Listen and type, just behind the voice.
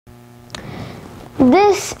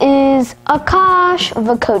This is Akash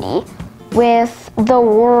Vukoti with the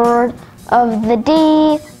word of the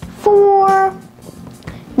day for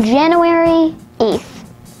January 8th,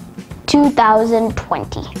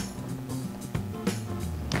 2020.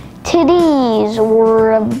 Today's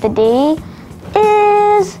word of the day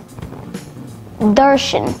is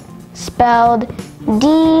Darshan, spelled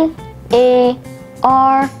D-A-R-S-H-A-N.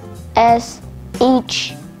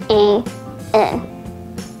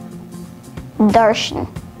 Darshan.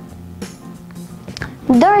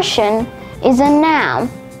 Darshan is a noun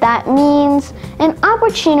that means an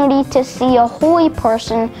opportunity to see a holy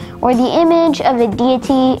person or the image of a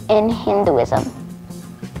deity in Hinduism.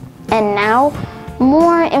 And now,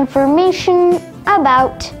 more information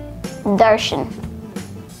about Darshan.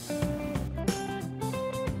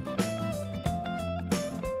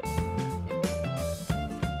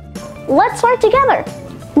 Let's start together.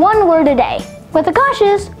 One word a day with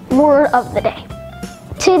Akash's word of the day.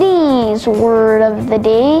 Today's word of the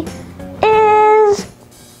day is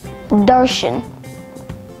Darshan.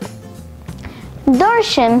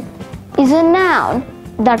 Darshan is a noun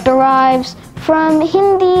that derives from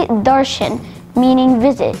Hindi darshan, meaning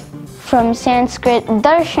visit, from Sanskrit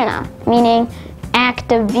darshana, meaning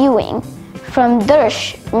act of viewing, from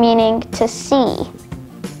darsh, meaning to see.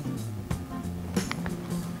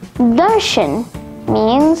 Darshan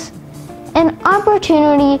means an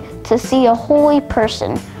opportunity to see a holy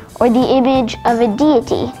person or the image of a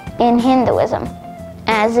deity in Hinduism,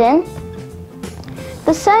 as in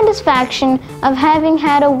the satisfaction of having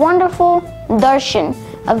had a wonderful darshan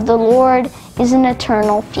of the Lord is an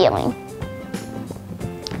eternal feeling.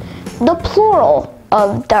 The plural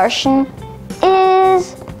of darshan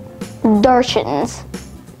is darshans.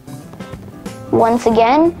 Once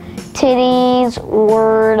again, today's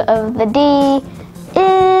word of the day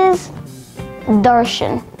is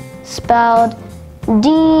Darshan, spelled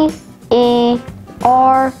D-A-R-S-H-A-N.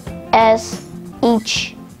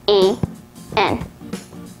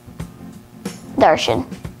 Darshan.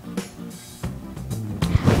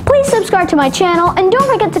 Please subscribe to my channel and don't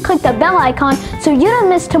forget to click the bell icon so you don't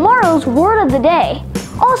miss tomorrow's word of the day.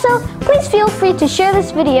 Also, please feel free to share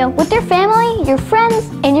this video with your family, your friends,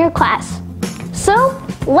 and your class. So,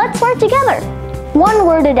 let's start together. One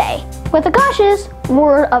word a day with Akash's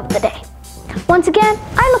word of the day. Once again,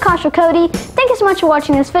 I'm Akash Vukoti. Thank you so much for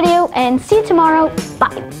watching this video and see you tomorrow.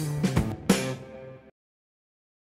 Bye.